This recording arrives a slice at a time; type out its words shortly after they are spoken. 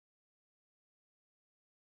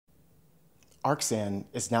ArcSan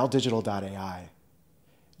is now digital.ai.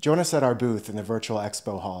 Join us at our booth in the virtual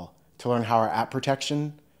expo hall to learn how our app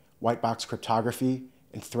protection, white box cryptography,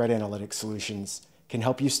 and threat analytics solutions can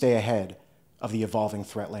help you stay ahead of the evolving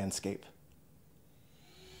threat landscape.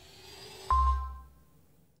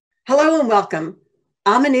 Hello and welcome.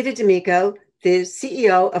 I'm Anita D'Amico, the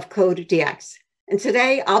CEO of CodeDX, and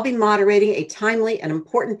today I'll be moderating a timely and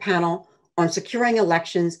important panel on securing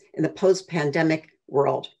elections in the post-pandemic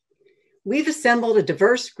world. We've assembled a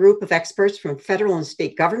diverse group of experts from federal and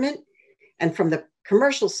state government and from the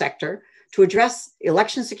commercial sector to address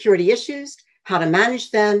election security issues, how to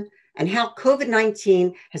manage them, and how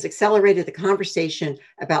COVID-19 has accelerated the conversation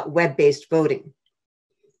about web-based voting.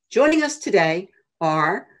 Joining us today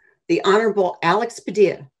are the Honorable Alex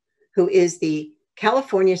Padilla, who is the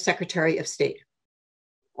California Secretary of State.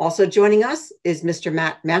 Also joining us is Mr.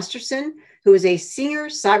 Matt Masterson, who is a Senior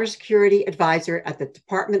Cybersecurity Advisor at the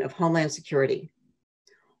Department of Homeland Security.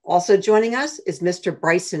 Also joining us is Mr.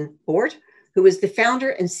 Bryson Bort, who is the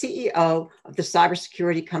founder and CEO of the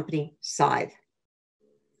cybersecurity company Scythe.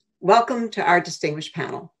 Welcome to our distinguished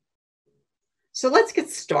panel. So let's get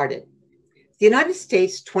started. The United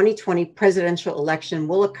States 2020 presidential election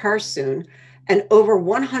will occur soon, and over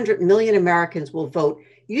 100 million Americans will vote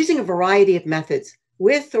using a variety of methods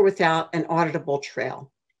with or without an auditable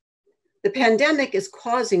trail. The pandemic is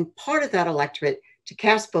causing part of that electorate to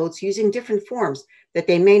cast votes using different forms that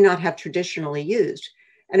they may not have traditionally used,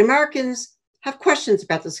 and Americans have questions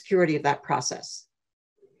about the security of that process.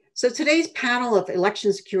 So today's panel of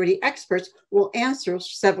election security experts will answer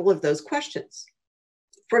several of those questions.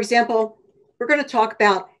 For example, we're going to talk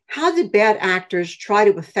about how did bad actors try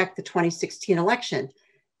to affect the 2016 election,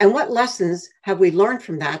 and what lessons have we learned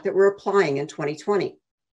from that we're applying in 2020?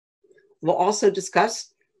 We'll also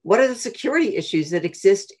discuss what are the security issues that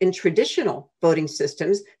exist in traditional voting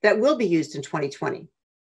systems that will be used in 2020.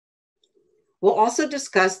 We'll also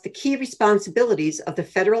discuss the key responsibilities of the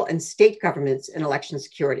federal and state governments in election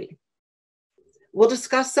security. We'll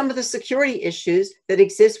discuss some of the security issues that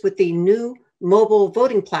exist with the new mobile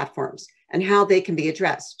voting platforms and how they can be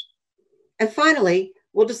addressed. And finally,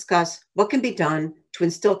 we'll discuss what can be done to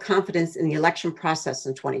instill confidence in the election process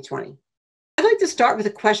in 2020. I'd like to start with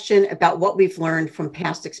a question about what we've learned from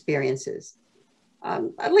past experiences.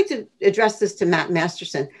 I'd like to address this to Matt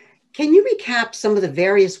Masterson. Can you recap some of the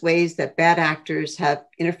various ways that bad actors have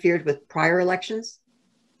interfered with prior elections?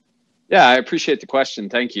 Yeah, I appreciate the question.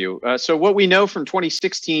 Thank you. So what we know from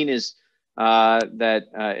 2016 is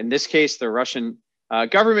that in this case, the Russian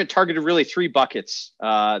government targeted really three buckets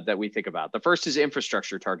that we think about. The first is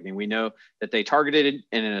infrastructure targeting. We know that they targeted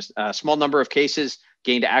in a small number of cases,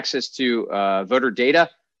 gained access to voter data.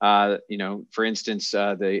 For instance,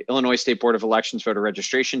 the Illinois State Board of Elections voter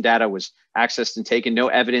registration data was accessed and taken. No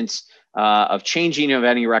evidence of changing of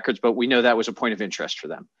any records, but we know that was a point of interest for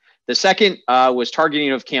them. The second was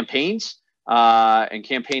targeting of campaigns and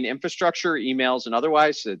campaign infrastructure, emails and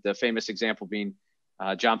otherwise. The famous example being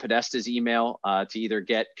John Podesta's email to either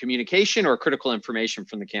get communication or critical information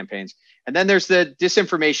from the campaigns. And then there's the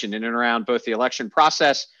disinformation in and around both the election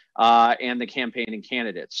process and the campaign and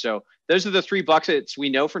candidates. So those are the three buckets we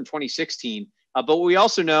know from 2016. But what we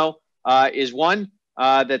also know is one,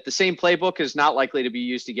 that the same playbook is not likely to be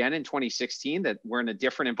used again in 2016, that we're in a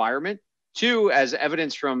different environment. Two, as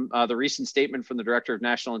evidence from the recent statement from the Director of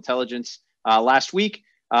National Intelligence last week,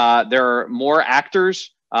 there are more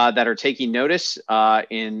actors that are taking notice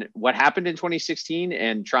in what happened in 2016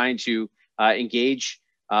 and trying to engage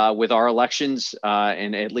with our elections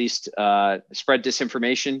and at least spread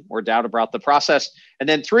disinformation or doubt about the process. And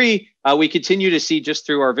then three, we continue to see just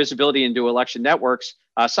through our visibility into election networks,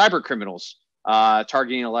 cyber criminals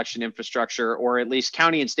targeting election infrastructure or at least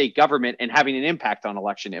county and state government and having an impact on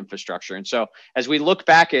election infrastructure. And so as we look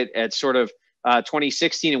back at sort of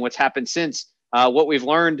 2016 and what's happened since, what we've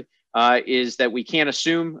learned is that we can't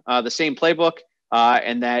assume the same playbook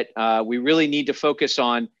and that we really need to focus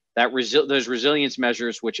on those resilience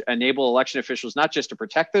measures which enable election officials not just to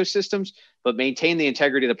protect those systems, but maintain the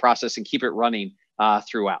integrity of the process and keep it running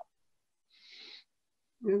throughout.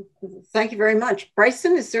 Thank you very much.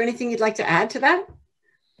 Bryson, is there anything you'd like to add to that?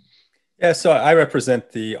 Yeah, so I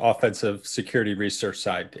represent the offensive security research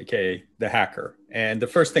side, aka the hacker. And the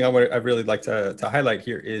first thing I really like to highlight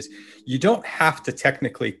here is you don't have to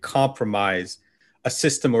technically compromise a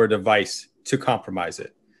system or a device to compromise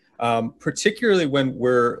it. Particularly when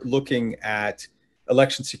we're looking at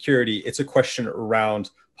election security, it's a question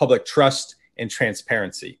around public trust and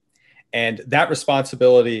transparency. And that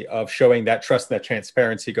responsibility of showing that trust and that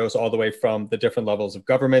transparency goes all the way from the different levels of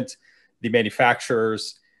government, the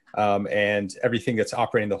manufacturers, and everything that's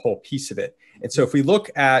operating the whole piece of it. And so if we look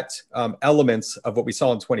at elements of what we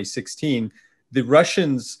saw in 2016, the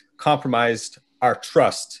Russians compromised our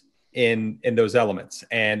trust in those elements.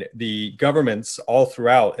 And the governments all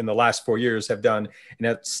throughout in the last 4 years have done an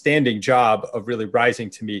outstanding job of really rising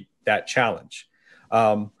to meet that challenge.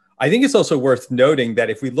 I think it's also worth noting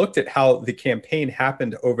that if we looked at how the campaign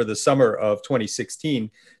happened over the summer of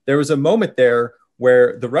 2016, there was a moment there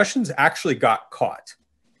where the Russians actually got caught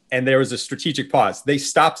and there was a strategic pause. They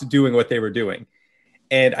stopped doing what they were doing.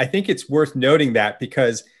 And I think it's worth noting that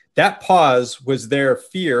because that pause was their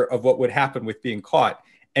fear of what would happen with being caught.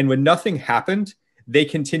 And when nothing happened, they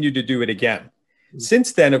continued to do it again.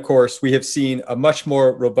 Since then, of course, we have seen a much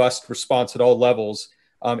more robust response at all levels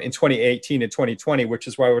in 2018 and 2020, which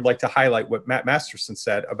is why I would like to highlight what Matt Masterson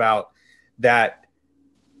said about that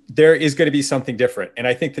there is going to be something different. And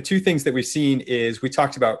I think the two things that we've seen is we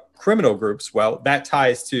talked about criminal groups. Well, that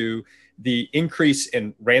ties to the increase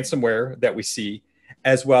in ransomware that we see,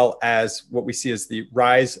 as well as what we see as the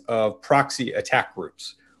rise of proxy attack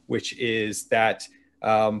groups, which is that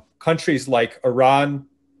countries like Iran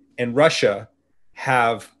and Russia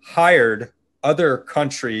have hired other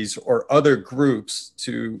countries or other groups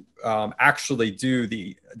to actually do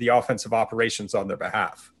the offensive operations on their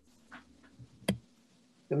behalf.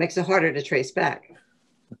 It makes it harder to trace back.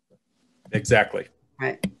 Exactly.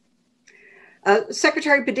 Right.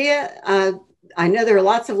 Secretary Padilla, I know there are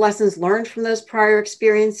lots of lessons learned from those prior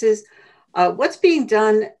experiences. What's being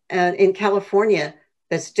done in California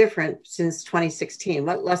that's different since 2016?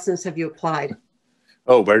 What lessons have you applied?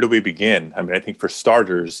 Oh, where do we begin? I mean, I think for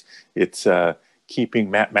starters, it's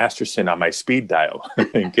keeping Matt Masterson on my speed dial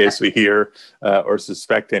in case we hear or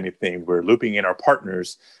suspect anything. We're looping in our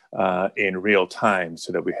partners in real time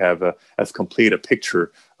so that we have as complete a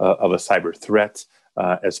picture of a cyber threat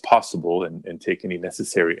as possible and take any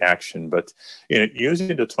necessary action. But using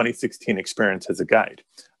the 2016 experience as a guide,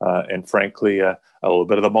 and frankly, a little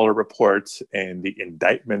bit of the Mueller report and the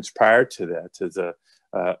indictments prior to that, as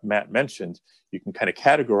Matt mentioned, you can kind of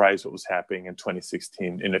categorize what was happening in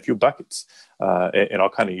 2016 in a few buckets. And I'll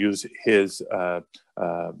kind of use his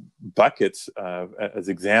buckets as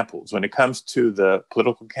examples. When it comes to the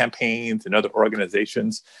political campaigns and other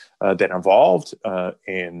organizations that are involved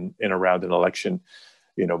in around an election,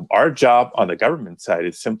 our job on the government side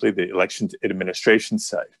is simply the elections administration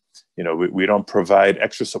side. We don't provide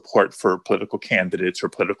extra support for political candidates or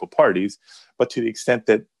political parties, but to the extent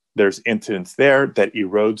that there's incidents there that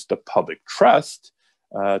erodes the public trust,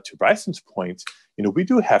 to Bryson's point, we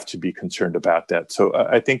do have to be concerned about that. So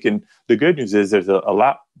I think the good news is there's a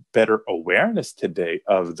lot better awareness today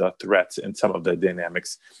of the threats and some of the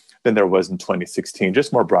dynamics than there was in 2016,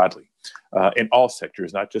 just more broadly, in all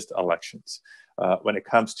sectors, not just elections. When it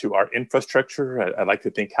comes to our infrastructure, I'd like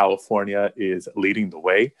to think California is leading the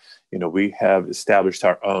way. We have established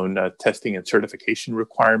our own testing and certification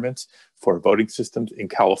requirements for voting systems in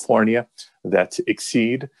California that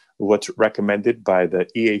exceed what's recommended by the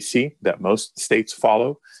EAC that most states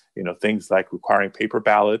follow. Things like requiring paper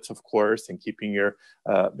ballots, of course, and keeping your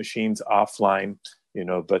machines offline.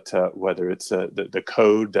 But whether it's the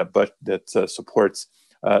code that supports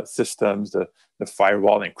systems, the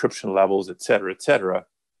firewall encryption levels, et cetera, I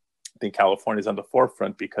think California is on the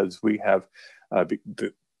forefront because we have,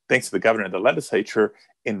 thanks to the governor and the legislature,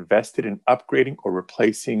 invested in upgrading or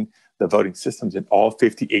replacing the voting systems in all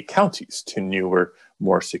 58 counties to newer,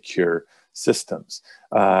 more secure systems.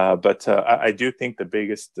 But I do think the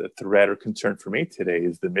biggest threat or concern for me today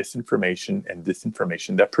is the misinformation and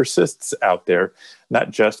disinformation that persists out there, not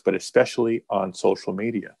just, but especially on social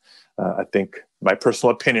media. I think my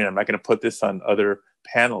personal opinion, I'm not going to put this on other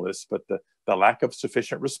panelists, but the lack of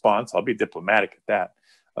sufficient response, I'll be diplomatic at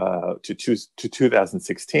that, to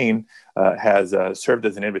 2016 has served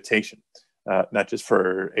as an invitation, not just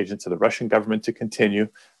for agents of the Russian government to continue,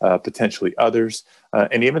 potentially others,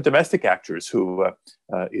 and even domestic actors who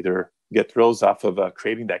either get thrills off of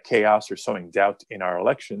creating that chaos or sowing doubt in our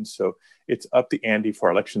elections. So it's up the ante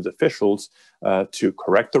for elections officials to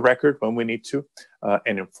correct the record when we need to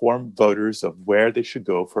and inform voters of where they should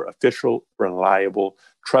go for official, reliable,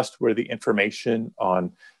 trustworthy information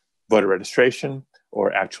on voter registration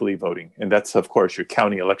or actually voting. And that's, of course, your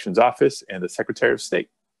county elections office and the Secretary of State.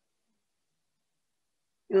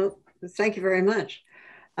 Well, thank you very much.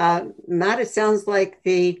 Matt, it sounds like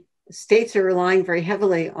the states are relying very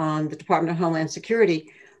heavily on the Department of Homeland Security.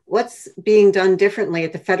 What's being done differently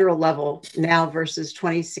at the federal level now versus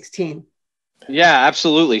 2016? Yeah,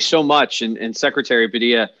 absolutely. So much. And Secretary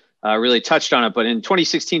Padilla really touched on it. But in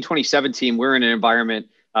 2016, 2017, we're in an environment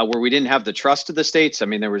where we didn't have the trust of the states. I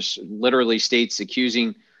mean, there was literally states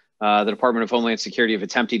accusing the Department of Homeland Security of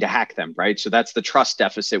attempting to hack them, right? So that's the trust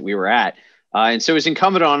deficit we were at. And so it was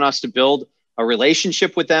incumbent on us to build a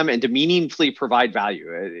relationship with them and to meaningfully provide value.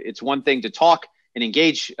 It's one thing to talk and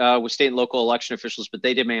engage with state and local election officials, but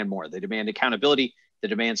they demand more. They demand accountability, they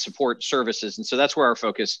demand support services. And so that's where our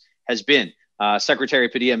focus has been. Secretary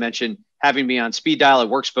Padilla mentioned having me on speed dial. It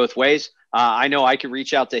works both ways. I know I can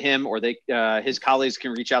reach out to him, or his colleagues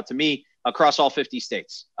can reach out to me across all 50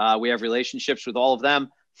 states. We have relationships with all of them,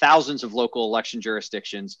 thousands of local election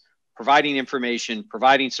jurisdictions, providing information,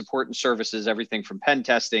 providing support and services, everything from pen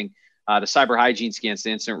testing to cyber hygiene scans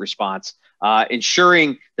to incident response,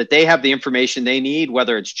 ensuring that they have the information they need,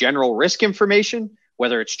 whether it's general risk information,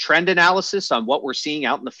 whether it's trend analysis on what we're seeing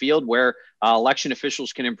out in the field where election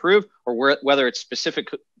officials can improve, or whether it's specific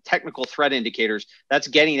technical threat indicators. That's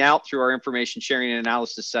getting out through our information sharing and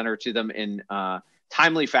analysis center to them in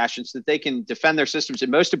timely fashion so that they can defend their systems, and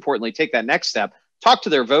most importantly, take that next step, talk to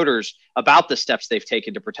their voters about the steps they've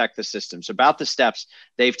taken to protect the systems, about the steps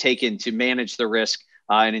they've taken to manage the risk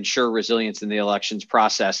and ensure resilience in the elections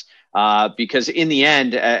process. Because in the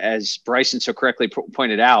end, as Bryson so correctly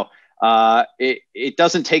pointed out, it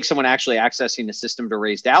doesn't take someone actually accessing the system to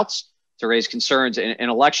raise doubts, to raise concerns, and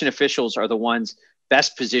election officials are the ones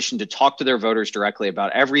best positioned to talk to their voters directly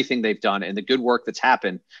about everything they've done and the good work that's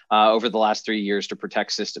happened over the last 3 years to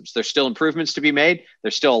protect systems. There's still improvements to be made.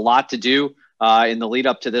 There's still a lot to do in the lead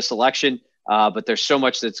up to this election, but there's so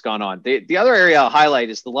much that's gone on. The other area I'll highlight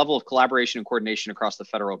is the level of collaboration and coordination across the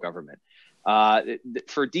federal government.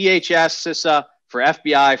 For DHS, CISA, for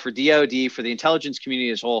FBI, for DOD, for the intelligence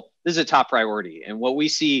community as a whole, this is a top priority. And what we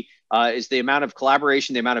see is the amount of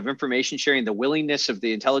collaboration, the amount of information sharing, the willingness of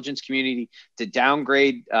the intelligence community to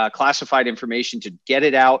downgrade classified information, to get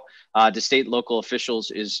it out to state and local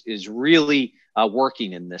officials is really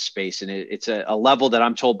working in this space. And it's a level that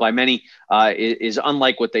I'm told by many is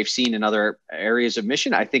unlike what they've seen in other areas of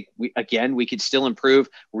mission. I think, we could still improve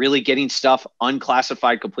really getting stuff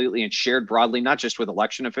unclassified completely and shared broadly, not just with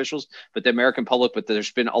election officials, but the American public. But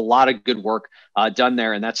there's been a lot of good work done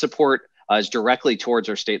there. And that support is directly towards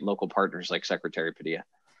our state and local partners like Secretary Padilla.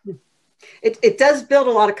 It does build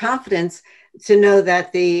a lot of confidence to know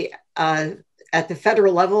that at the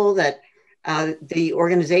federal level that the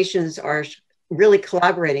organizations are really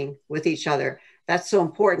collaborating with each other. That's so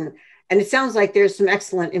important. And it sounds like there's some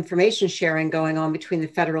excellent information sharing going on between the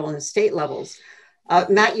federal and the state levels.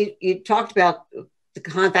 Matt, you talked about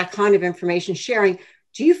that kind of information sharing.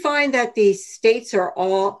 Do you find that the states are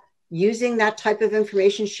all using that type of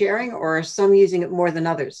information sharing, or are some using it more than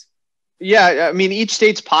others? Yeah, I mean, each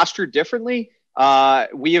state's postured differently.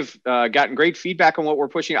 We have gotten great feedback on what we're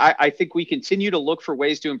pushing. I think we continue to look for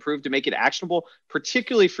ways to improve to make it actionable,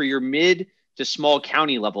 particularly for your mid to small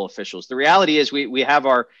county level officials. The reality is we have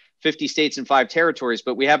our 50 states and 5 territories,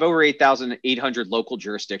 but we have over 8,800 local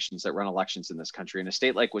jurisdictions that run elections in this country. In a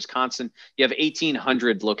state like Wisconsin, you have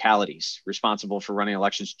 1,800 localities responsible for running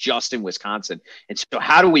elections just in Wisconsin. And so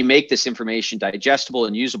how do we make this information digestible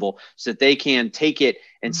and usable so that they can take it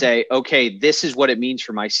and say, okay, this is what it means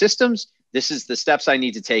for my systems. This is the steps I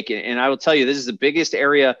need to take. And I will tell you, this is the biggest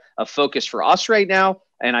area of focus for us right now.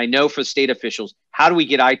 And I know for state officials, how do we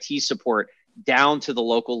get IT support down to the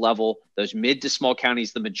local level, those mid to small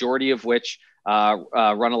counties, the majority of which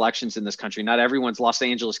run elections in this country. Not everyone's Los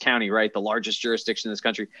Angeles County, right? The largest jurisdiction in this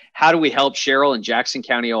country. How do we help Cheryl in Jackson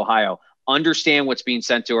County, Ohio, understand what's being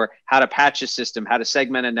sent to her, how to patch a system, how to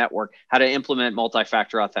segment a network, how to implement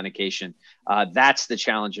multi-factor authentication? That's the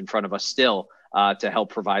challenge in front of us still. To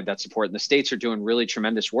help provide that support. And the states are doing really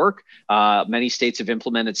tremendous work. Many states have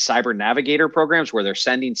implemented cyber navigator programs where they're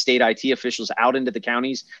sending state IT officials out into the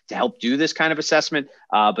counties to help do this kind of assessment.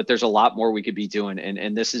 But there's a lot more we could be doing.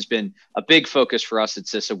 And this has been a big focus for us at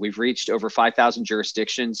CISA. We've reached over 5,000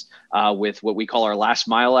 jurisdictions with what we call our last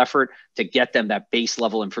mile effort to get them that base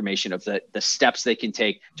level information of the steps they can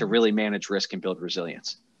take to really manage risk and build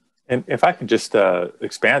resilience. And if I can just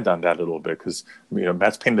expand on that a little bit, because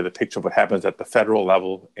Matt's painted the picture of what happens at the federal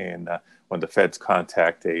level and when the feds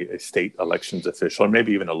contact a state elections official or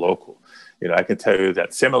maybe even a local. I can tell you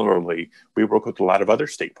that similarly, we work with a lot of other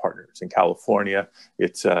state partners. In California,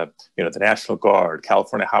 it's the National Guard,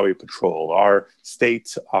 California Highway Patrol, our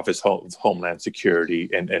state's Office of Homeland Security,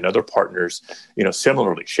 and other partners.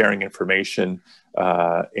 Similarly sharing information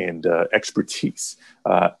and expertise,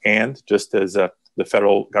 and just as the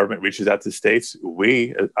federal government reaches out to states,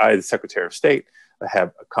 I, the Secretary of State,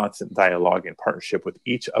 have a constant dialogue and partnership with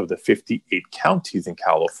each of the 58 counties in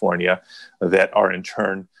California that are in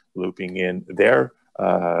turn looping in their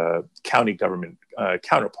county government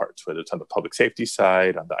counterparts, whether it's on the public safety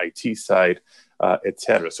side, on the IT side, et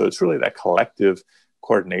cetera. So it's really that collective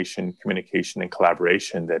coordination, communication, and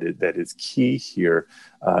collaboration that is key here.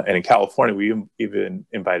 And in California, we even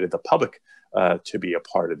invited the public to be a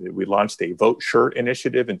part of it. We launched a Vote Sure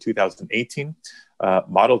initiative in 2018,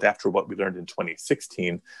 modeled after what we learned in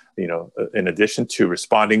 2016. In addition to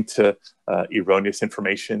responding to erroneous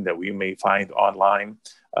information that we may find online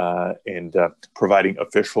and providing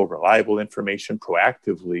official, reliable information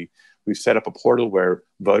proactively, we've set up a portal where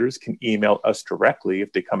voters can email us directly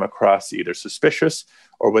if they come across either suspicious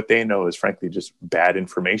or what they know is frankly just bad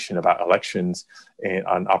information about elections and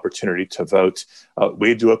on opportunity to vote.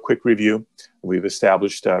 We do a quick review. We've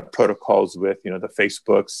established protocols with the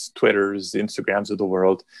Facebooks, Twitters, Instagrams of the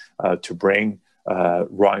world to bring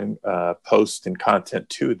wrong posts and content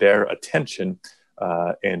to their attention.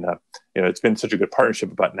 It's been such a good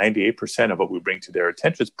partnership. About 98% of what we bring to their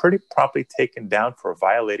attention is pretty promptly taken down for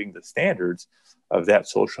violating the standards of that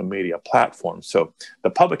social media platform. So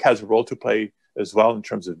the public has a role to play as well in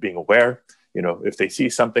terms of being aware. If they see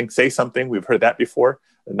something, say something. We've heard that before,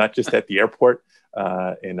 not just at the airport.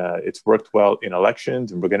 It's worked well in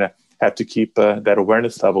elections, and we're going to have to keep that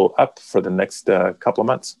awareness level up for the next couple of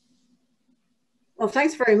months. Well,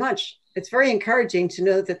 thanks very much. It's very encouraging to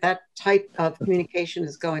know that type of communication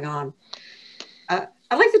is going on. I'd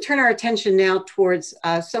like to turn our attention now towards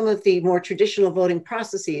some of the more traditional voting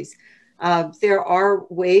processes. There are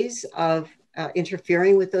ways of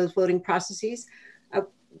interfering with those voting processes.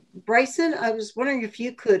 Bryson, I was wondering if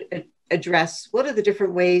you could address what are the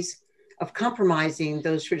different ways of compromising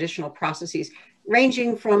those traditional processes,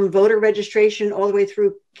 ranging from voter registration all the way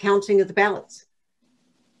through counting of the ballots.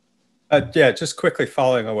 Just quickly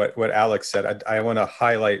following on what Alex said, I want to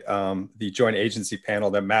highlight the joint agency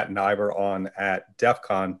panel that Matt and I were on at DEF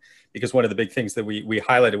CON, because one of the big things that we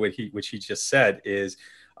highlighted, which he just said, is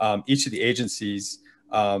each of the agencies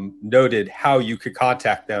noted how you could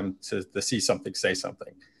contact them to see something, say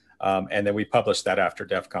something. And then we published that after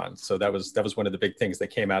DEF CON. So that was one of the big things that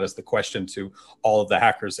came out as the question to all of the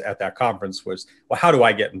hackers at that conference was, well, how do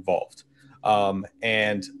I get involved?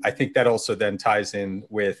 And I think that also then ties in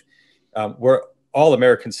with we're all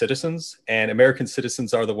American citizens, and American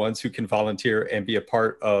citizens are the ones who can volunteer and be a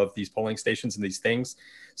part of these polling stations and these things.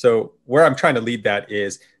 So where I'm trying to lead that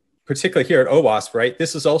is, particularly here at OWASP, right?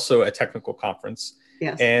 This is also a technical conference.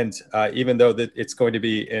 Yes. And even though that it's going to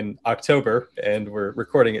be in October and we're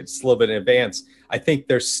recording it just a little bit in advance, I think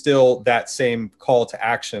there's still that same call to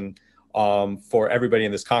action for everybody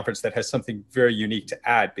in this conference that has something very unique to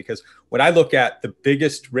add. Because when I look at the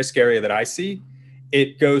biggest risk area that I see,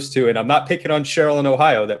 it goes to, and I'm not picking on Cheryl in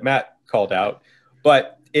Ohio that Matt called out,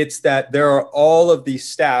 but it's that there are all of these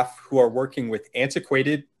staff who are working with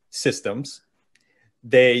antiquated systems.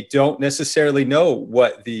 They don't necessarily know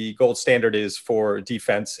what the gold standard is for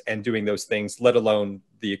defense and doing those things, let alone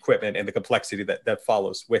the equipment and the complexity that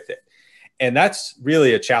follows with it. And that's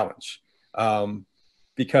really a challenge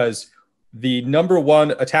because the number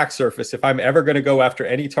one attack surface, if I'm ever going to go after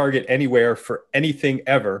any target anywhere for anything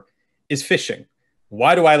ever, is phishing.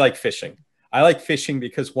 Why do I like phishing? I like phishing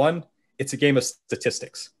because, one, it's a game of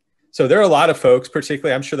statistics. So there are a lot of folks,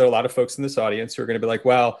 particularly, I'm sure there are a lot of folks in this audience who are going to be like,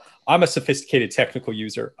 well, I'm a sophisticated technical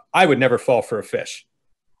user. I would never fall for a phish.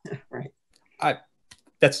 Right.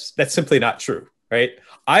 That's simply not true, right?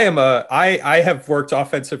 I have worked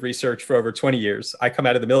offensive research for over 20 years. I come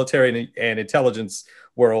out of the military and intelligence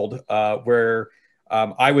world where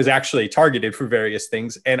I was actually targeted for various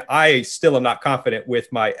things, and I still am not confident with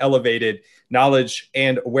my elevated knowledge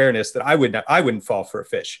and awareness that I wouldn't fall for a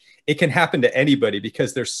phish. It can happen to anybody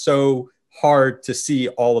because they're so hard to see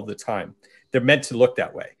all of the time. They're meant to look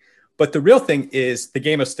that way. But the real thing is the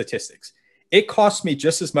game of statistics. It costs me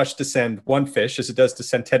just as much to send one phish as it does to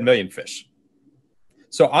send 10 million phish.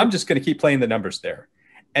 So I'm just going to keep playing the numbers there.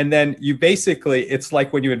 And then you basically, it's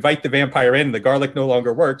like when you invite the vampire in and the garlic no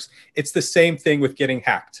longer works. It's the same thing with getting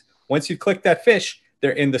hacked. Once you click that phish,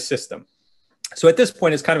 they're in the system. So at this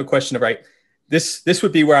point, it's kind of a question of, right, this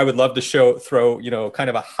would be where I would love to throw, kind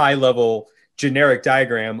of a high level generic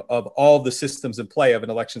diagram of all the systems in play of an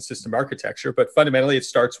election system architecture. But fundamentally, it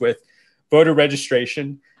starts with voter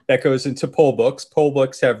registration that goes into poll books. Poll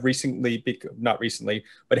books have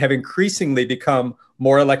have increasingly become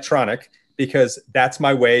more electronic, because that's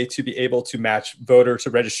my way to be able to match voter to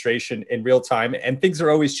registration in real time. And things are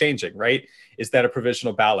always changing, right? Is that a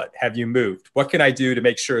provisional ballot? Have you moved? What can I do to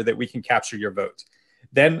make sure that we can capture your vote?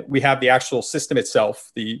 Then we have the actual system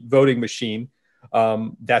itself, the voting machine,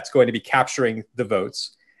 that's going to be capturing the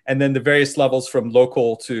votes. And then the various levels from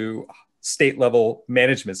local to state level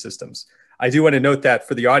management systems. I do want to note that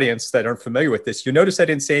for the audience that aren't familiar with this, you notice I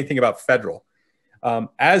didn't say anything about federal.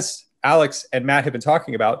 As Alex and Matt have been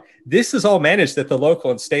talking about, this is all managed at the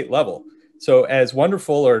local and state level. So as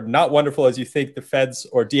wonderful or not wonderful as you think the feds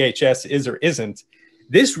or DHS is or isn't,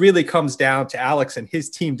 this really comes down to Alex and his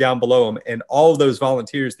team down below him and all of those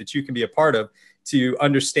volunteers that you can be a part of to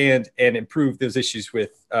understand and improve those issues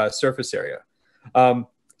with surface area.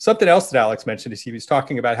 Something else that Alex mentioned is he was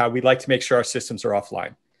talking about how we'd like to make sure our systems are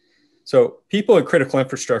offline. So people in critical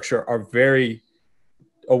infrastructure are very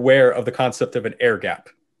aware of the concept of an air gap.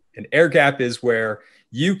 An air gap is where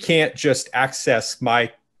you can't just access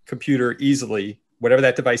my computer easily, whatever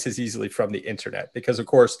that device is, easily from the internet, because of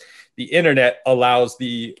course the internet allows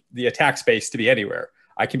the attack space to be anywhere.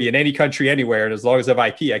 I can be in any country anywhere, and as long as I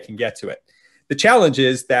have IP, I can get to it. The challenge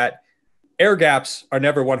is that air gaps are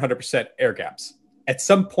never 100% air gaps. At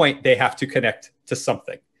some point, they have to connect to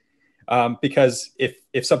something. Because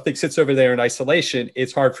if something sits over there in isolation,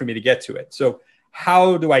 it's hard for me to get to it. So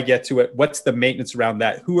how do I get to it? What's the maintenance around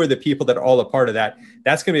that? Who are the people that are all a part of that?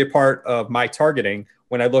 That's going to be a part of my targeting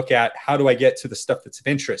when I look at how do I get to the stuff that's of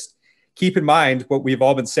interest. Keep in mind what we've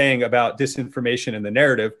all been saying about disinformation and the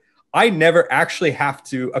narrative. I never actually have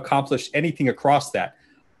to accomplish anything across that.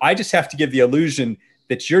 I just have to give the illusion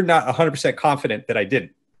that you're not 100% confident that I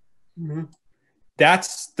didn't. Mm-hmm.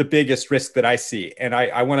 That's the biggest risk that I see. And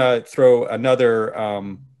I want to throw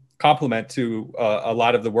another compliment to a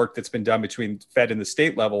lot of the work that's been done between Fed and the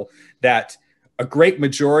state level, that a great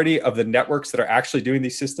majority of the networks that are actually doing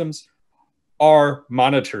these systems are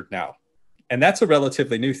monitored now. And that's a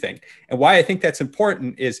relatively new thing. And why I think that's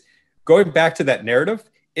important is going back to that narrative.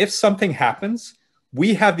 If something happens,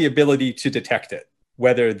 we have the ability to detect it,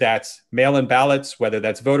 whether that's mail-in ballots, whether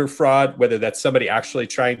that's voter fraud, whether that's somebody actually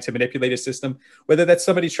trying to manipulate a system, whether that's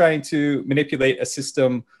somebody trying to manipulate a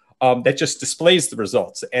system that just displays the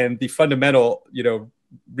results. And the fundamental,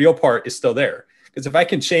 real part is still there. Because if I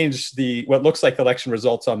can change what looks like election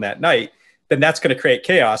results on that night, then that's going to create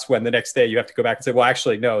chaos when the next day you have to go back and say, well,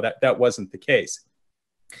 actually, no, that wasn't the case.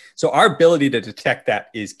 So our ability to detect that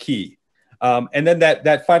is key. And then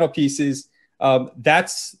that final piece is,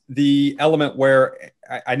 that's the element where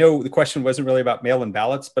I know the question wasn't really about mail-in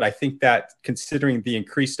ballots, but I think that considering the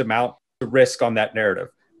increased amount of risk on that narrative,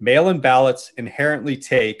 mail-in ballots inherently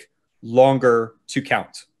take longer to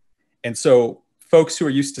count. And so folks who are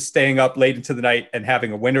used to staying up late into the night and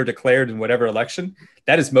having a winner declared in whatever election,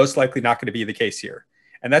 that is most likely not going to be the case here.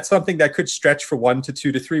 And that's something that could stretch for 1 to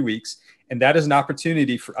 2 to 3 weeks. And that is an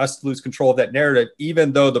opportunity for us to lose control of that narrative,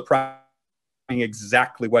 even though the process is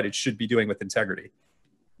exactly what it should be doing with integrity.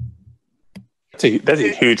 That's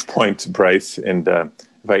a huge point, Bryce. And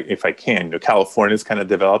if I can, California's kind of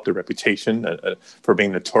developed a reputation for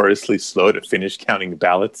being notoriously slow to finish counting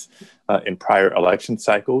ballots in prior election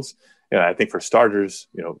cycles. I think for starters,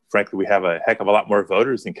 frankly, we have a heck of a lot more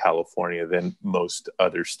voters in California than most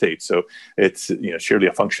other states. So it's, surely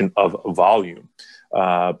a function of volume.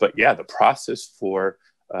 But yeah, the process for,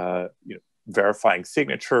 verifying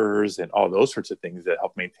signatures and all those sorts of things that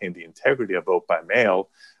help maintain the integrity of vote by mail,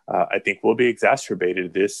 I think will be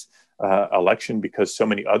exacerbated this election because so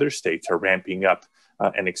many other states are ramping up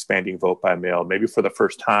and expanding vote by mail, maybe for the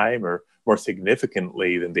first time or more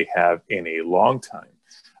significantly than they have in a long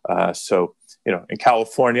time. So, in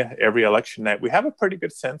California, every election night, we have a pretty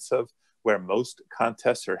good sense of where most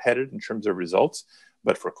contests are headed in terms of results.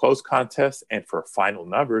 But for close contests and for final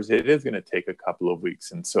numbers, it is going to take a couple of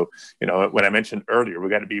weeks. And so, when I mentioned earlier, we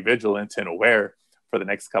got to be vigilant and aware for the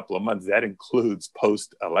next couple of months. That includes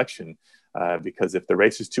post-election, because if the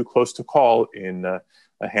race is too close to call in a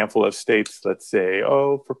handful of states, let's say,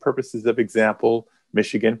 for purposes of example,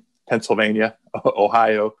 Michigan, Pennsylvania,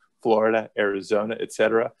 Ohio, Florida, Arizona, et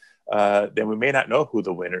cetera, then we may not know who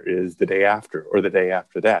the winner is the day after or the day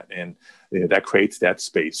after that. And that creates that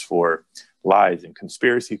space for lies and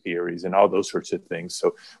conspiracy theories and all those sorts of things.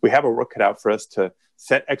 So we have a work cut out for us to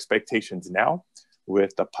set expectations now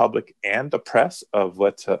with the public and the press of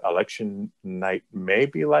what election night may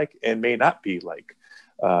be like and may not be like.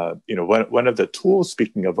 One of the tools,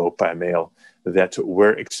 speaking of vote by mail, that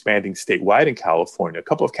we're expanding statewide in California. A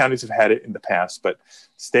couple of counties have had it in the past, but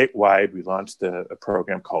statewide, we launched a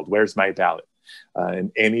program called Where's My Ballot?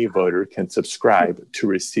 And any voter can subscribe to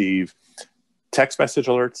receive text message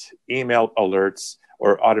alerts, email alerts,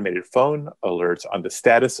 or automated phone alerts on the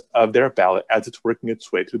status of their ballot as it's working its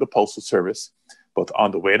way through the Postal Service, both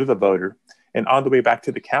on the way to the voter and on the way back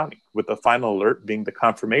to the county, with the final alert being the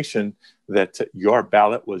confirmation that your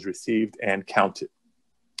ballot was received and counted.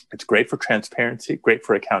 It's great for transparency, great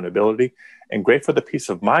for accountability, and great for the peace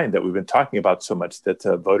of mind that we've been talking about so much that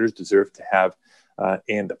voters deserve to have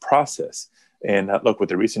in the process. And look, with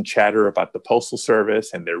the recent chatter about the Postal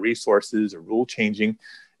Service and their resources or rule changing,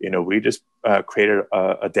 we just created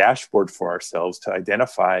a dashboard for ourselves to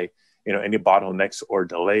identify any bottlenecks or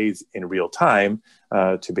delays in real time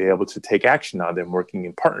to be able to take action on them, working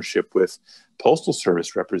in partnership with Postal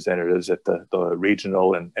Service representatives at the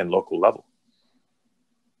regional and local level.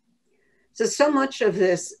 So much of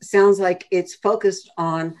this sounds like it's focused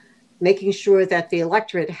on making sure that the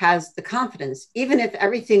electorate has the confidence, even if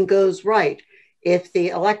everything goes right, if the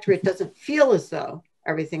electorate doesn't feel as though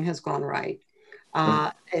everything has gone right.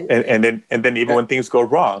 And then even when things go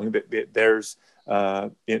wrong, there's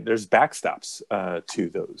backstops to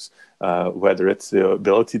those, whether it's the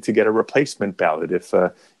ability to get a replacement ballot if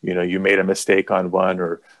you made a mistake on one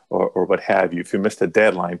or what have you. If you missed a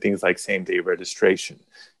deadline, things like same-day registration.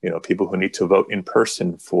 People who need to vote in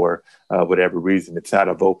person for whatever reason. It's not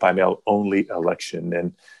a vote by mail only election.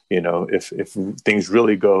 And if things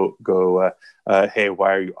really go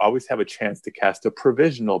haywire, you always have a chance to cast a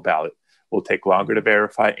provisional ballot. Will take longer to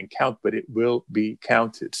verify and count, but it will be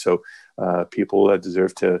counted. So people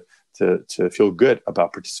deserve to feel good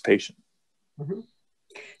about participation. Mm-hmm.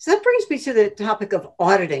 So that brings me to the topic of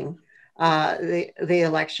auditing the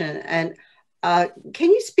election. And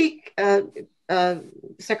can you speak,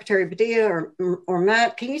 Secretary Padilla or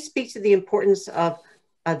Matt, can you speak to the importance of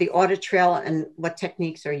the audit trail and what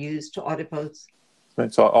techniques are used to audit votes?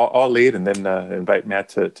 Right, so I'll lead and then invite Matt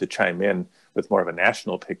to chime in with more of a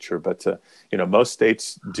national picture. But, most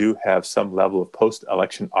states do have some level of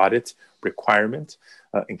post-election audit requirement.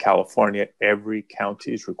 In California, every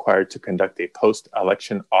county is required to conduct a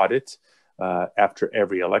post-election audit after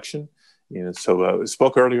every election. So we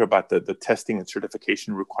spoke earlier about the testing and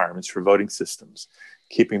certification requirements for voting systems,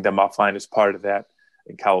 keeping them offline as part of that.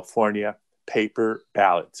 In California, paper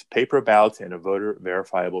ballots and a voter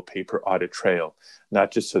verifiable paper audit trail,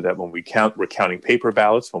 not just so that when we count, we're counting paper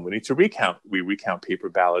ballots. When we need to recount, we recount paper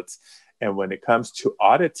ballots. And when it comes to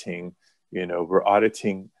auditing, we're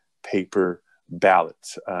auditing paper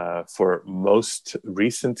ballots. For most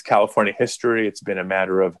recent California history, it's been a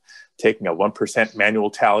matter of taking a 1% manual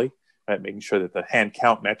tally, right, making sure that the hand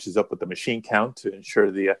count matches up with the machine count to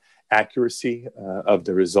ensure the accuracy of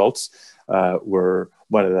the results. We're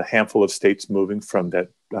one of the handful of states moving from that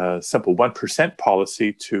simple 1%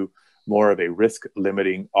 policy to more of a risk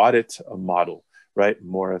limiting audit model, right?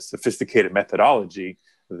 More a sophisticated methodology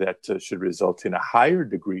that should result in a higher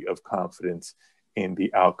degree of confidence in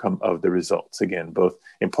the outcome of the results. Again, both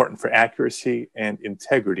important for accuracy and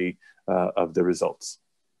integrity of the results.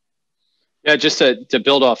 Yeah, just to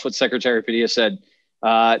build off what Secretary Padilla said,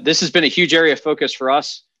 this has been a huge area of focus for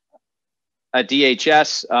us at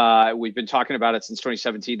DHS. We've been talking about it since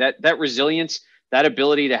 2017. That resilience, that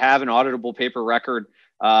ability to have an auditable paper record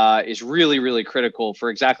is really, really critical for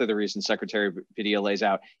exactly the reason Secretary Padilla lays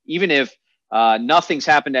out. Even if nothing's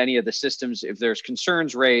happened to any of the systems, if there's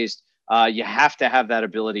concerns raised, you have to have that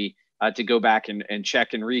ability to go back and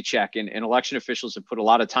check and recheck. And election officials have put a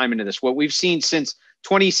lot of time into this. What we've seen since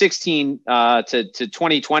 2016 to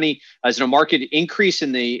 2020 as a marked increase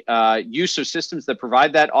in the use of systems that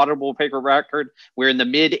provide that auditable paper record. We're in the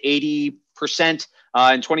mid 80%.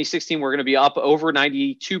 In 2016, we're going to be up over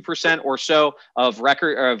 92% or so of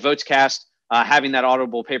votes cast having that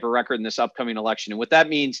auditable paper record in this upcoming election. And what that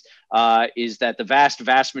means is that the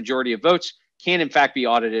vast majority of votes can in fact be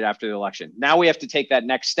audited after the election. Now we have to take that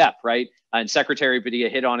next step, right? And Secretary Padilla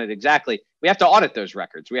hit on it exactly. We have to audit those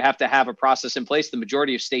records. We have to have a process in place. The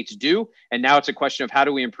majority of states do. And now it's a question of how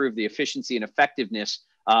do we improve the efficiency and effectiveness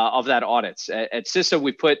of that audits. At CISA,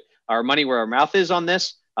 we put our money where our mouth is on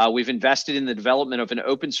this. We've invested in the development of an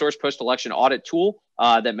open source post-election audit tool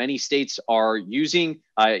that many states are using,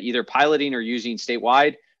 either piloting or using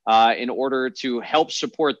statewide in order to help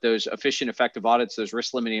support those efficient, effective audits, those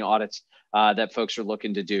risk-limiting audits that folks are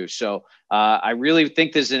looking to do. So I really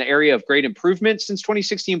think this is an area of great improvement since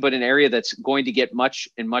 2016, but an area that's going to get much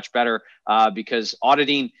better because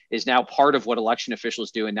auditing is now part of what election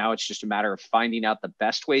officials do. And now it's just a matter of finding out the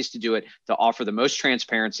best ways to do it to offer the most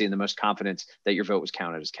transparency and the most confidence that your vote was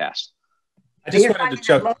counted as cast. I just wanted to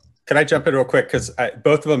jump. Can I jump in real quick? Because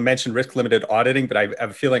both of them mentioned risk-limited auditing, but I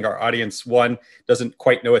have a feeling our audience, one, doesn't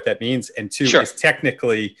quite know what that means, and two, is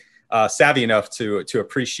technically savvy enough to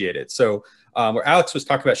appreciate it. So where Alex was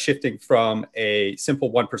talking about shifting from a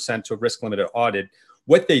simple 1% to a risk-limited audit,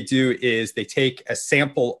 what they do is they take a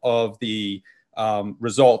sample of the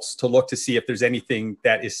results to look to see if there's anything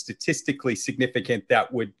that is statistically significant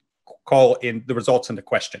that would call in the results into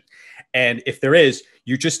question. And if there is,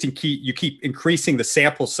 you keep increasing the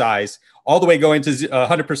sample size all the way going to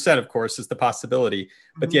 100%, of course, is the possibility.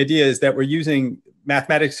 But the idea is that we're using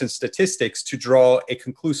mathematics and statistics to draw a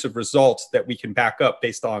conclusive result that we can back up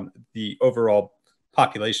based on the overall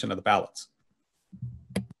population of the ballots.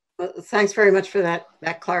 Well, thanks very much for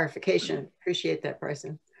that clarification. Appreciate that,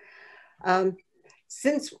 Bryson.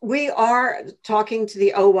 Since we are talking to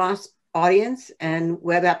the OWASP audience and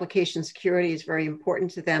web application security is very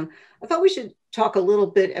important to them, I thought we should talk a little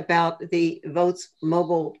bit about the Votes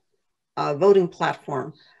mobile voting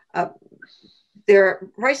platform.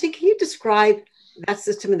 Bryson, can you describe that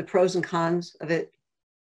system and the pros and cons of it?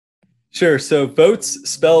 Sure. So Votes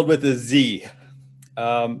spelled with a Z.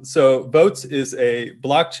 So Votes is a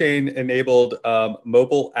blockchain-enabled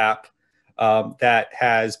mobile app that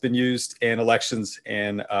has been used in elections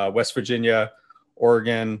in West Virginia,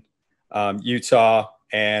 Oregon, Utah,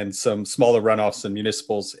 and some smaller runoffs in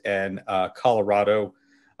municipals and Colorado.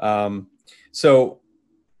 So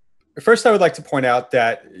first, I would like to point out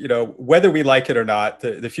that, whether we like it or not,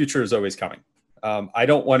 the future is always coming. I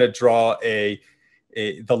don't want to draw the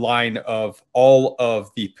line of all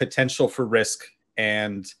of the potential for risk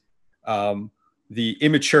and the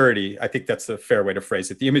immaturity. I think that's the fair way to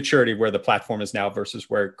phrase it. The immaturity where the platform is now versus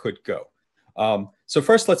where it could go. So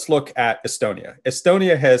first, let's look at Estonia.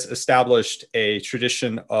 Estonia has established a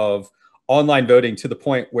tradition of online voting to the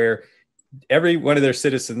point where every one of their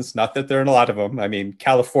citizens, not that there are a lot of them, I mean,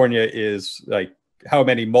 California is like how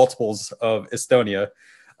many multiples of Estonia,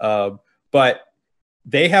 but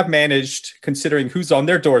they have managed, considering who's on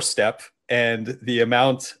their doorstep and the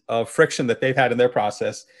amount of friction that they've had in their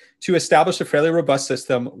process, to establish a fairly robust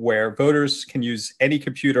system where voters can use any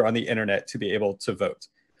computer on the internet to be able to vote.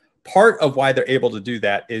 Part of why they're able to do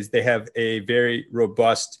that is they have a very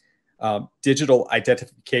robust digital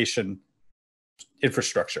identification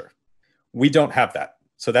infrastructure. We don't have that.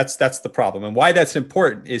 So that's the problem. And why that's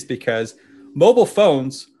important is because mobile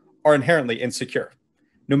phones are inherently insecure.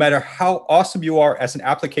 No matter how awesome you are as an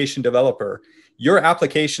application developer, your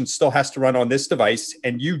application still has to run on this device,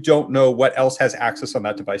 and you don't know what else has access on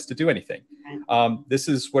that device to do anything. This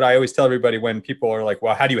is what I always tell everybody when people are like,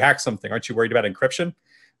 well, how do you hack something? Aren't you worried about encryption?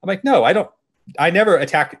 I'm like, no, I don't. I never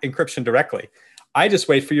attack encryption directly. I just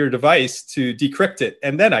wait for your device to decrypt it,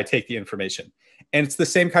 and then I take the information. And it's the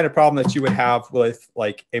same kind of problem that you would have with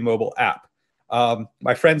like a mobile app.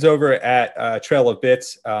 My friends over at Trail of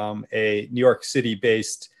Bits, a New York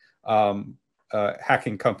City-based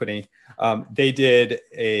hacking company, they did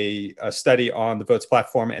a study on the Votes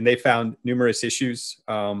platform, and they found numerous issues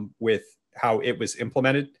with how it was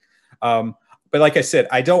implemented. But like I said,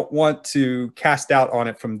 I don't want to cast doubt on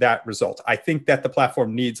it from that result. I think that the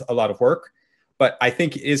platform needs a lot of work, but I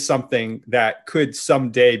think it is something that could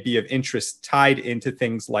someday be of interest tied into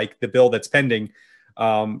things like the bill that's pending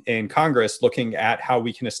in Congress, looking at how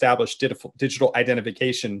we can establish digital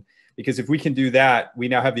identification. Because if we can do that, we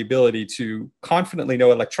now have the ability to confidently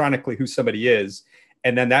know electronically who somebody is.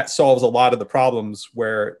 And then that solves a lot of the problems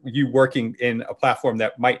where you working in a platform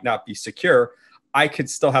that might not be secure, I could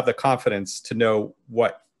still have the confidence to know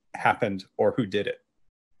what happened or who did it.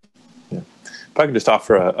 Yeah. If I can just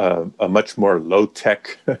offer a much more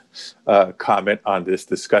low-tech comment on this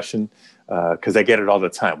discussion, because I get it all the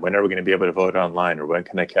time. When are we going to be able to vote online, or when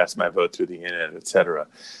can I cast my vote through the internet, et cetera?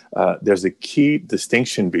 There's a key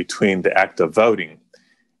distinction between the act of voting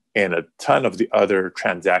and a ton of the other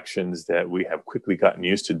transactions that we have quickly gotten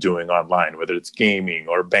used to doing online, whether it's gaming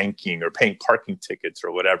or banking or paying parking tickets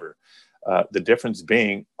or whatever. The difference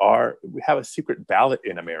being we have a secret ballot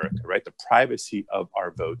in America, right? The privacy of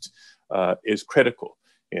our votes is critical.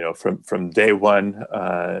 From day one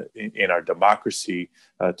in our democracy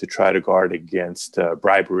to try to guard against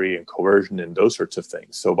bribery and coercion and those sorts of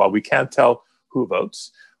things. So while we can't tell who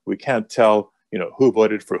votes, we can't tell who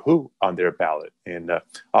voted for who on their ballot. And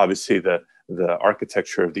obviously the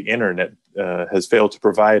architecture of the internet has failed to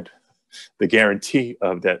provide the guarantee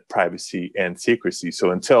of that privacy and secrecy.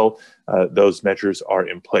 So until those measures are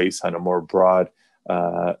in place on a more broad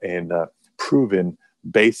and proven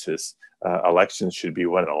basis, elections should be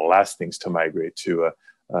one of the last things to migrate to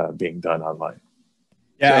being done online.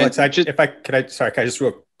 Yeah, Alex, can I just do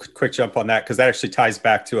a quick jump on that? Because that actually ties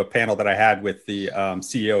back to a panel that I had with the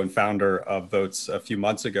CEO and founder of Votes a few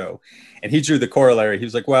months ago. And he drew the corollary. He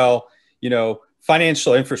was like, well,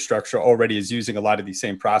 financial infrastructure already is using a lot of these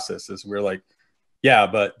same processes. We're like, yeah,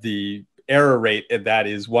 but the error rate of that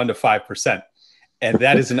is 1 to 5%. And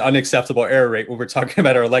that is an unacceptable error rate when we're talking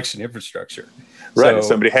about our election infrastructure. Right. So, if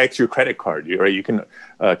somebody hacks your credit card, you can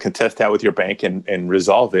contest that with your bank and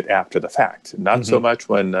resolve it after the fact. Not so much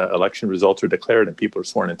when election results are declared and people are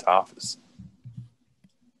sworn into office.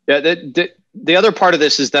 Yeah, the other part of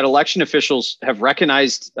this is that election officials have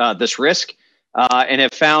recognized this risk and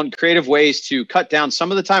have found creative ways to cut down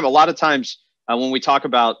some of the time. A lot of times when we talk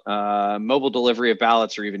about mobile delivery of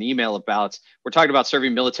ballots or even email of ballots, we're talking about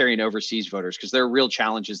serving military and overseas voters because there are real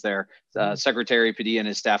challenges there. Secretary Padilla and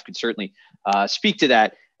his staff could certainly speak to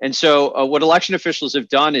that. And so what election officials have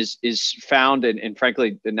done is found, and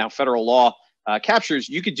frankly, now federal law captures,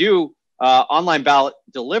 you could do online ballot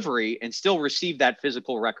delivery and still receive that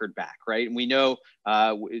physical record back, right? And we know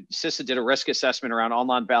CISA did a risk assessment around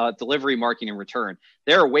online ballot delivery, marking, and return.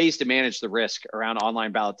 There are ways to manage the risk around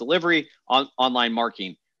online ballot delivery, online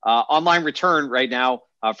marking. Online return right now,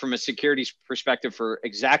 from a security perspective, for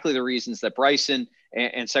exactly the reasons that Bryson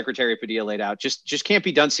and Secretary Padilla laid out, just can't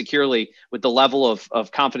be done securely with the level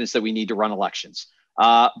of confidence that we need to run elections.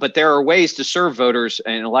 But there are ways to serve voters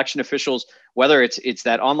and election officials, whether it's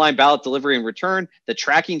that online ballot delivery and return, the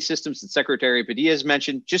tracking systems that Secretary Padilla has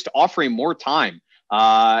mentioned, just offering more time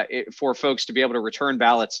for folks to be able to return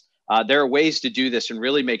ballots. There are ways to do this and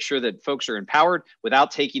really make sure that folks are empowered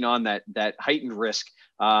without taking on that heightened risk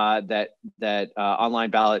that online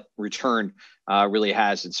ballot return really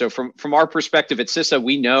has. And so from our perspective at CISA,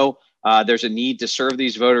 we know there's a need to serve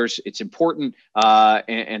these voters. It's important.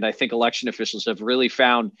 And I think election officials have really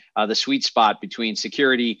found the sweet spot between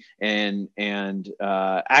security and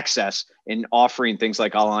access in offering things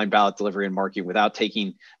like online ballot delivery and marking without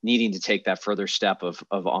needing to take that further step of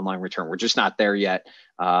online return. We're just not there yet.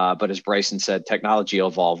 But as Bryson said, technology will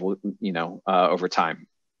evolve, over time.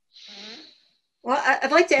 Well,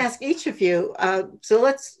 I'd like to ask each of you, so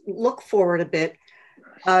let's look forward a bit.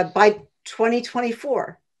 By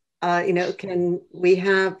 2024, can we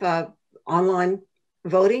have online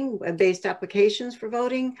voting, based applications for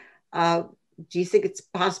voting? Do you think it's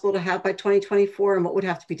possible to have by 2024, and what would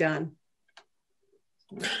have to be done?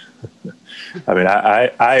 I mean,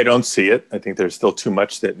 I don't see it. I think there's still too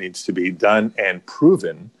much that needs to be done and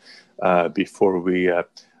proven before we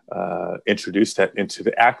introduce that into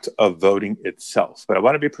the act of voting itself. But I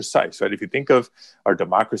want to be precise, right? If you think of our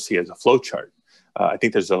democracy as a flowchart, I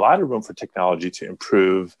think there's a lot of room for technology to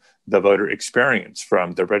improve the voter experience,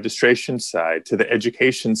 from the registration side to the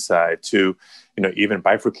education side to, even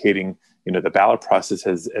bifurcating, the ballot process,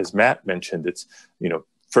 as Matt mentioned. It's,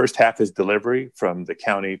 first half is delivery from the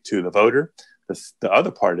county to the voter. The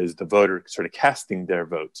other part is the voter sort of casting their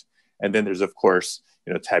vote. And then there's, of course,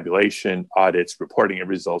 tabulation, audits, reporting of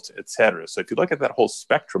results, et cetera. So if you look at that whole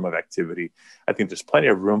spectrum of activity, I think there's plenty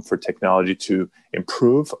of room for technology to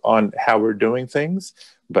improve on how we're doing things.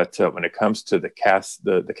 But when it comes to the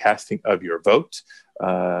casting of your vote,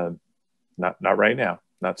 not right now,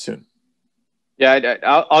 not soon. Yeah,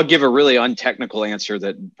 I'll give a really untechnical answer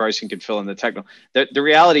that Bryson can fill in the technical. The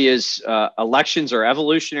reality is elections are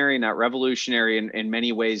evolutionary, not revolutionary in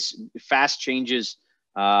many ways. Fast changes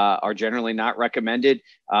are generally not recommended.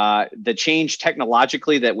 The change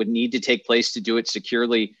technologically that would need to take place to do it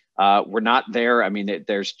securely, we're not there. I mean,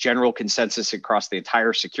 there's general consensus across the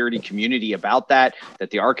entire security community about that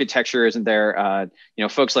the architecture isn't there.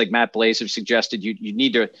 Folks like Matt Blaze have suggested you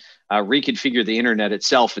need to reconfigure the internet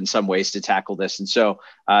itself in some ways to tackle this. And so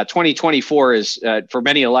 2024 is, for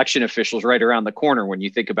many election officials, right around the corner when you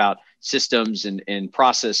think about systems and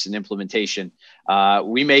process and implementation.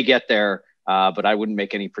 We may get there, but I wouldn't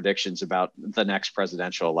make any predictions about the next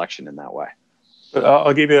presidential election in that way.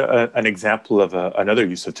 I'll give you an example of another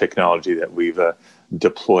use of technology that we've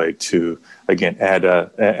deployed to, again,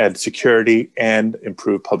 add security and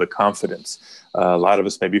improve public confidence. A lot of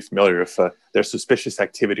us may be familiar if there's suspicious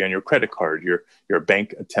activity on your credit card, your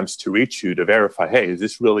bank attempts to reach you to verify, hey, is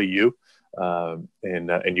this really you?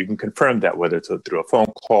 And you can confirm that, whether it's through a phone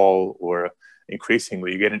call or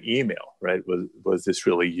increasingly you get an email, right? Was this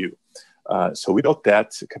really you? So we built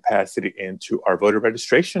that capacity into our voter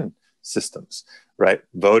registration systems, right?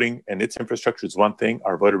 Voting and its infrastructure is one thing.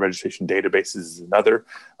 Our voter registration database is another.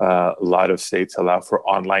 A lot of states allow for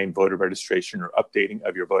online voter registration or updating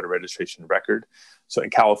of your voter registration record. So in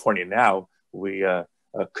California now, we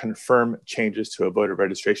confirm changes to a voter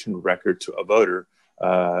registration record to a voter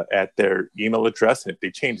at their email address. And if they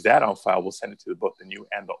change that on file, we'll send it to both the new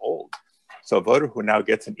and the old. So a voter who now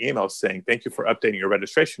gets an email saying, thank you for updating your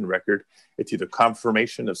registration record, it's either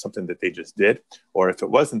confirmation of something that they just did, or if it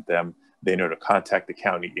wasn't them, they know to contact the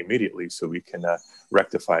county immediately so we can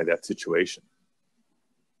rectify that situation.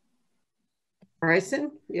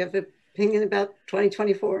 Bryson, you have an opinion about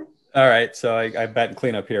 2024? All right, so I bet and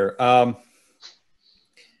clean up here. I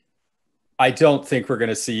don't think we're going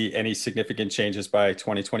to see any significant changes by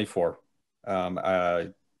 2024.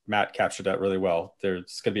 Matt captured that really well.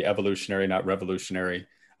 There's going to be evolutionary, not revolutionary.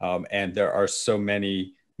 And there are so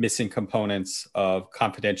many missing components of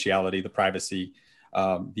confidentiality, the privacy,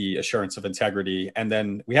 the assurance of integrity. And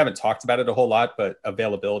then we haven't talked about it a whole lot, but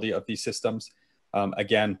availability of these systems.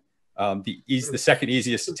 Again, the second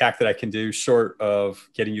easiest attack that I can do, short of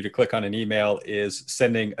getting you to click on an email, is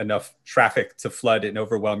sending enough traffic to flood and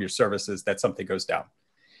overwhelm your services that something goes down.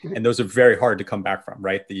 And those are very hard to come back from,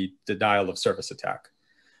 right? The denial of service attack.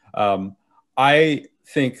 I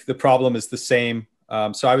think the problem is the same.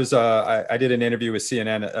 So I did an interview with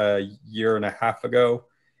CNN a year and a half ago,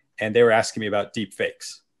 and they were asking me about deep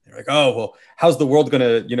fakes. They're like, oh, well, how's the world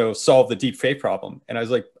going to, solve the deep fake problem? And I was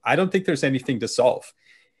like, I don't think there's anything to solve.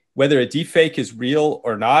 Whether a deep fake is real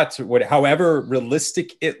or not, however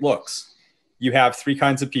realistic it looks, you have three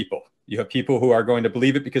kinds of people. You have people who are going to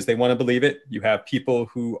believe it because they want to believe it. You have people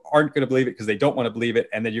who aren't going to believe it because they don't want to believe it.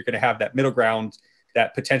 And then you're going to have that middle ground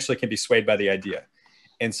that potentially can be swayed by the idea.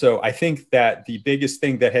 And so I think that the biggest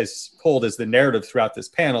thing that has pulled as the narrative throughout this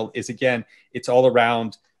panel is, again, it's all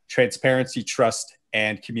around transparency, trust,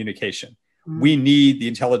 and communication. We need the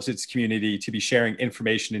intelligence community to be sharing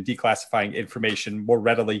information and declassifying information more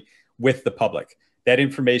readily with the public. That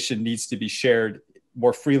information needs to be shared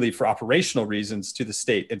more freely for operational reasons to the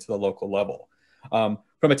state and to the local level. From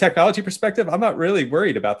a technology perspective, I'm not really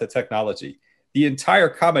worried about the technology. The entire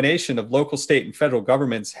combination of local, state, and federal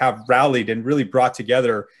governments have rallied and really brought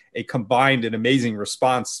together a combined and amazing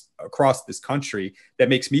response across this country that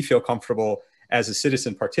makes me feel comfortable as a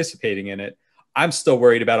citizen participating in it. I'm still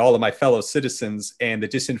worried about all of my fellow citizens and the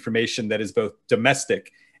disinformation that is both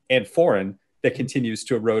domestic and foreign that continues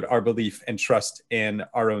to erode our belief and trust in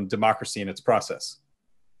our own democracy and its process.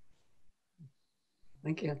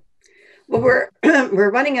 Thank you. Well, we're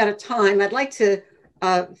running out of time. I'd like to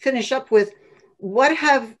finish up with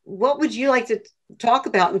what would you like to talk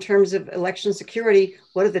about in terms of election security?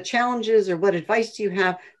 What are the challenges, or what advice do you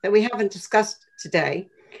have that we haven't discussed today?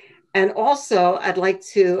 And also, I'd like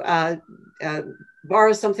to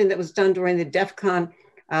borrow something that was done during the DEF CON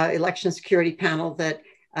election security panel that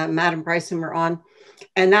Matt and Bryson were on.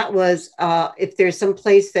 And that was if there's some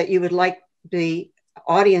place that you would like the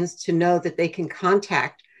audience to know that they can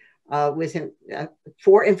contact with him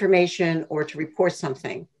for information or to report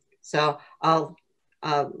something. So I'll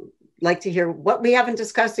like to hear what we haven't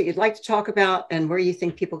discussed that you'd like to talk about and where you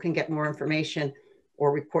think people can get more information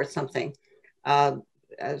or report something.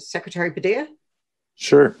 Secretary Padilla?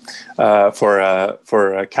 Sure.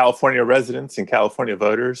 For California residents and California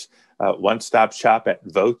voters, one-stop shop at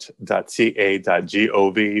vote.ca.gov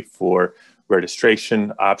for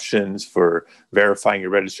registration options, for verifying your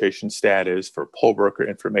registration status, for poll worker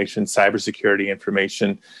information, cybersecurity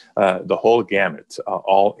information, the whole gamut,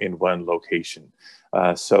 all in one location.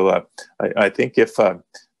 So I think if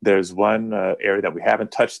there's one area that we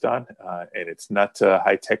haven't touched on, and it's not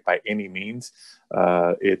high tech by any means,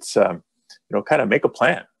 it's kind of make a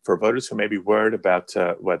plan for voters who may be worried about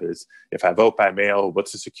whether it's, if I vote by mail,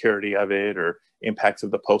 what's the security of it, or impacts of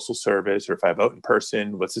the Postal Service, or if I vote in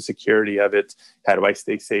person, what's the security of it? How do I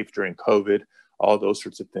stay safe during COVID? All those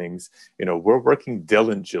sorts of things. We're working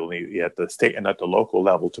diligently at the state and at the local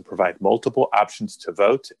level to provide multiple options to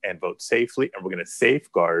vote and vote safely. And we're going to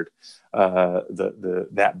safeguard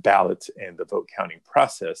that ballot and the vote counting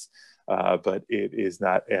process. But it is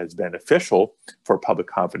not as beneficial for public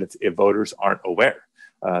confidence if voters aren't aware.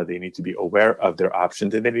 They need to be aware of their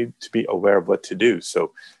options, and they need to be aware of what to do.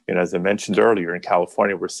 So, as I mentioned earlier, in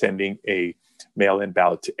California, we're sending a mail-in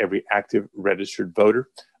ballot to every active registered voter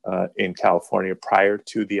in California prior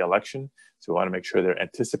to the election. So we want to make sure they're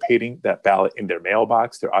anticipating that ballot in their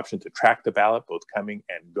mailbox, their option to track the ballot, both coming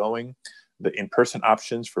and going, the in-person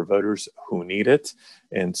options for voters who need it.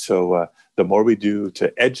 And so the more we do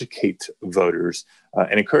to educate voters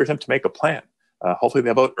and encourage them to make a plan, hopefully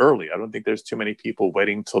they'll vote early. I don't think there's too many people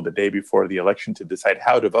waiting till the day before the election to decide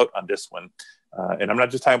how to vote on this one. And I'm not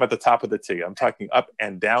just talking about the top of the ticket. I'm talking up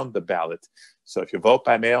and down the ballot. So if you vote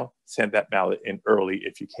by mail, send that ballot in early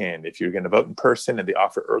if you can. If you're going to vote in person and they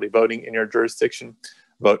offer early voting in your jurisdiction,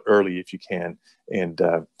 vote early if you can. And,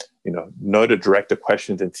 know to direct the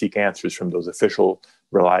questions and seek answers from those official,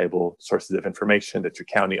 reliable sources of information that your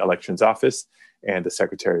county elections office and the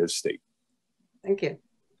Secretary of State. Thank you.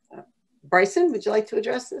 Bryson, would you like to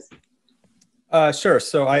address this? Sure.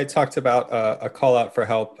 So I had talked about a call out for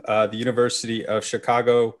help. The University of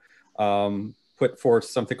Chicago put forth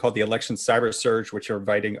something called the Election Cyber Surge, which are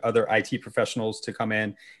inviting other IT professionals to come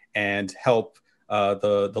in and help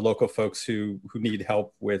the local folks who need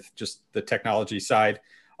help with just the technology side.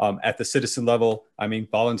 At the citizen level, I mean,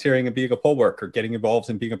 volunteering and being a poll worker, getting involved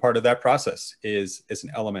and being a part of that process is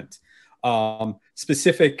an element. I'll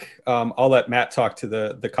let Matt talk to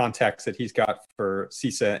the contacts that he's got for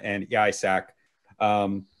CISA and EISAC.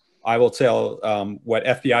 I will tell what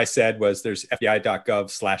FBI said was there's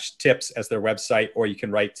fbi.gov/tips as their website, or you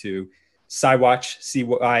can write to CyWatch,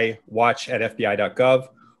 CYWatch at fbi.gov,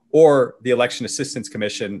 or the Election Assistance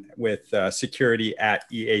Commission with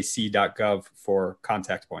security@eac.gov for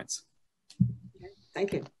contact points.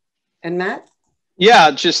 Thank you. And Matt?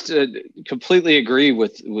 Yeah, just completely agree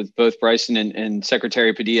with both Bryson and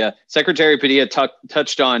Secretary Padilla. Secretary Padilla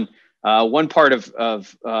touched on one part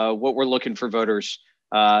of what we're looking for voters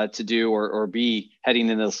to do or be heading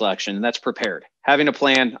into this election, and that's prepared. Having a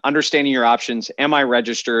plan, understanding your options. Am I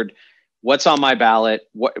registered? What's on my ballot?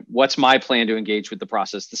 What's my plan to engage with the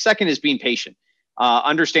process? The second is being patient.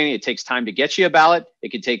 Understanding it takes time to get you a ballot.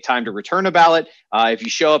 It can take time to return a ballot. If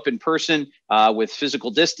you show up in person with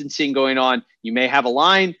physical distancing going on, you may have a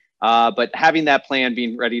line, but having that plan,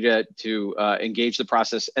 being ready to engage the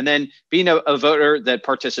process, and then being a voter that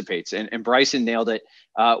participates. And Bryson nailed it.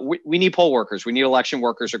 We need poll workers. We need election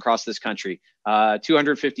workers across this country,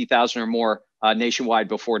 250,000 or more nationwide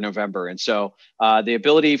before November. And so the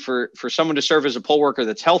ability for someone to serve as a poll worker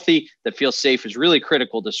that's healthy, that feels safe, is really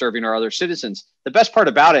critical to serving our other citizens. The best part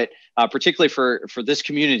about it, particularly for this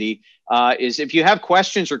community, is if you have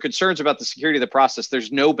questions or concerns about the security of the process,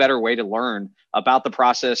 there's no better way to learn about the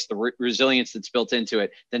process, the resilience that's built into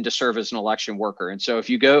it, than to serve as an election worker. And so if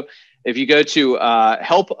you go to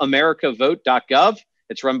helpamericavote.gov,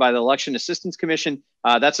 it's run by the Election Assistance Commission.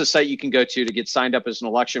 That's a site you can go to get signed up as an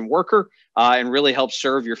election worker and really help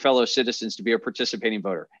serve your fellow citizens to be a participating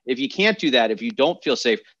voter. If you can't do that, if you don't feel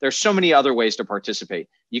safe, there's so many other ways to participate.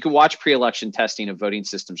 You can watch pre-election testing of voting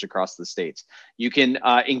systems across the states. You can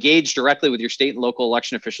engage directly with your state and local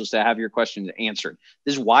election officials to have your questions answered.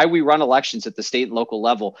 This is why we run elections at the state and local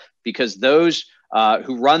level, because those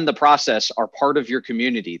who run the process are part of your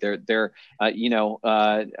community. They're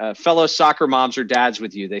fellow soccer moms or dads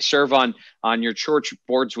with you. They serve on your church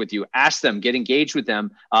boards with you. Ask them, get engaged with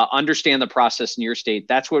them, understand the process in your state.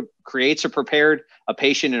 That's what creates a prepared, a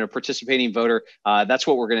patient, and a participating voter. That's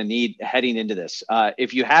what we're going to need heading into this.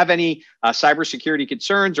 If you have any cybersecurity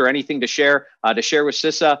concerns or anything to share with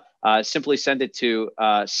CISA, simply send it to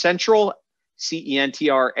central,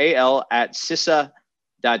 CENTRAL, at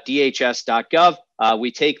CISA.dhs.gov.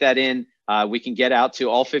 We take that in. We can get out to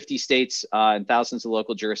all 50 states and thousands of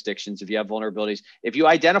local jurisdictions if you have vulnerabilities. If you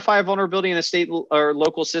identify a vulnerability in a state or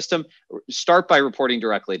local system, start by reporting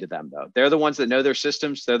directly to them, though. They're the ones that know their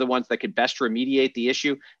systems. They're the ones that could best remediate the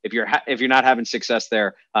issue. If you're not having success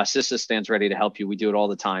there, CISA stands ready to help you. We do it all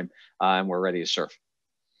the time, and we're ready to serve.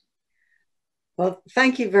 Well,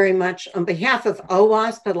 thank you very much. On behalf of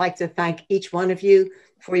OWASP, I'd like to thank each one of you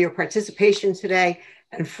for your participation today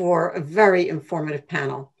and for a very informative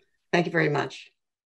panel. Thank you very much.